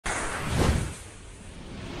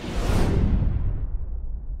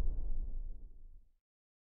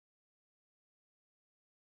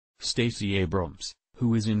Stacey Abrams,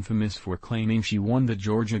 who is infamous for claiming she won the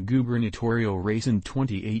Georgia gubernatorial race in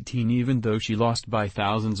 2018 even though she lost by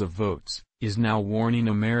thousands of votes, is now warning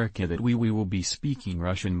America that we will be speaking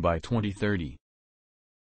Russian by 2030.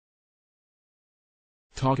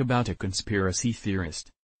 Talk about a conspiracy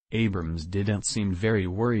theorist. Abrams didn't seem very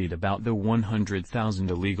worried about the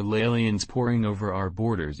 100,000 illegal aliens pouring over our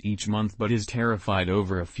borders each month but is terrified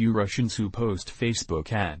over a few Russians who post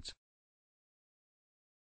Facebook ads.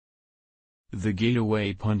 The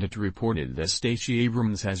Gateway pundit reported that Stacey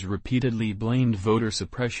Abrams has repeatedly blamed voter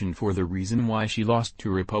suppression for the reason why she lost to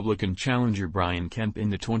Republican challenger Brian Kemp in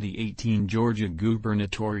the 2018 Georgia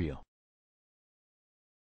gubernatorial.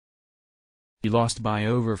 She lost by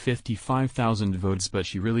over 55,000 votes but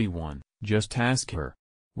she really won. Just ask her.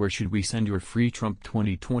 Where should we send your free Trump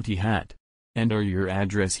 2020 hat? Enter your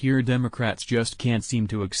address here. Democrats just can't seem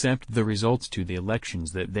to accept the results to the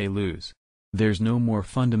elections that they lose. There's no more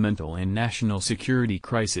fundamental and national security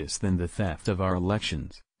crisis than the theft of our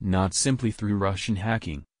elections, not simply through Russian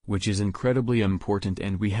hacking, which is incredibly important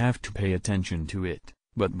and we have to pay attention to it,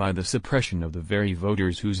 but by the suppression of the very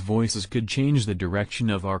voters whose voices could change the direction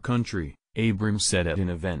of our country, Abrams said at an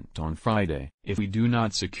event on Friday. If we do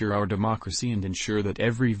not secure our democracy and ensure that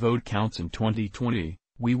every vote counts in 2020,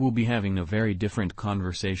 we will be having a very different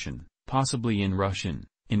conversation, possibly in Russian,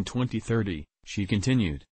 in 2030, she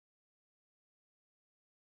continued.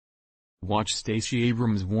 Watch. Stacey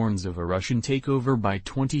Abrams warns of a Russian takeover by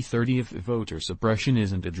 2030 if voter suppression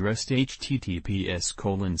isn't addressed.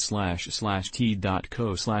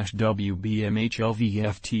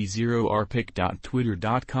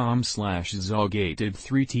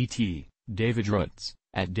 David Rutz,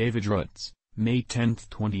 at David Rutz, May 10,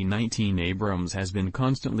 2019. Abrams has been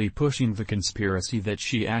constantly pushing the conspiracy that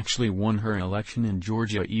she actually won her election in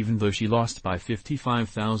Georgia even though she lost by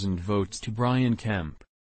 55,000 votes to Brian Kemp.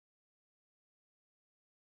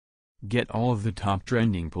 Get all of the top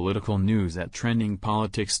trending political news at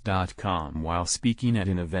trendingpolitics.com. While speaking at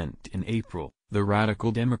an event in April, the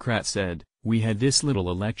radical Democrat said, "We had this little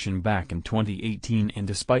election back in 2018 and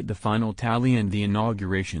despite the final tally and the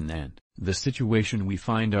inauguration and the situation we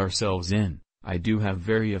find ourselves in, I do have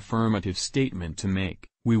very affirmative statement to make,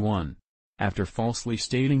 we won." After falsely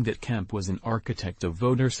stating that Kemp was an architect of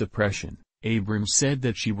voter suppression, Abrams said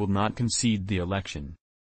that she will not concede the election.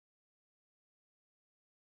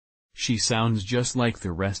 She sounds just like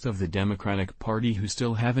the rest of the Democratic Party who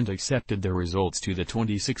still haven't accepted the results to the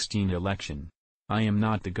 2016 election. I am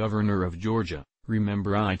not the governor of Georgia,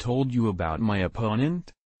 remember I told you about my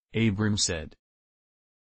opponent? Abrams said.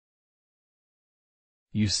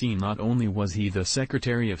 You see, not only was he the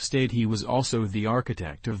Secretary of State, he was also the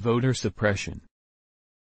architect of voter suppression.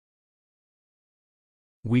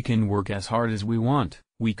 We can work as hard as we want,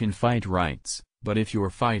 we can fight rights. But if you're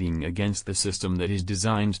fighting against the system that is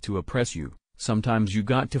designed to oppress you, sometimes you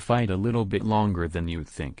got to fight a little bit longer than you'd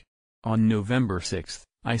think. On November 6,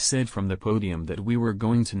 I said from the podium that we were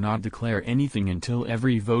going to not declare anything until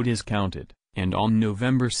every vote is counted, and on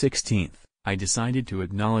November 16, I decided to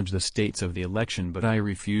acknowledge the states of the election but I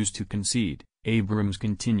refused to concede, Abrams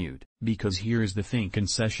continued. Because here's the thing,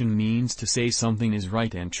 concession means to say something is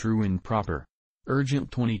right and true and proper. Urgent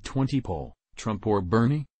 2020 poll, Trump or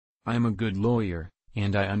Bernie? I'm a good lawyer,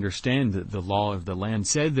 and I understand that the law of the land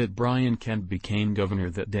said that Brian Kemp became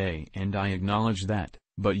governor that day and I acknowledge that,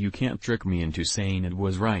 but you can't trick me into saying it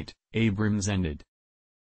was right, Abrams ended.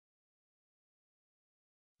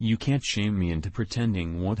 You can't shame me into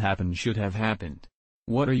pretending what happened should have happened.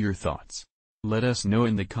 What are your thoughts? Let us know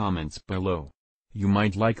in the comments below. You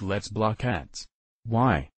might like Let's Block Ads.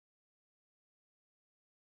 Why?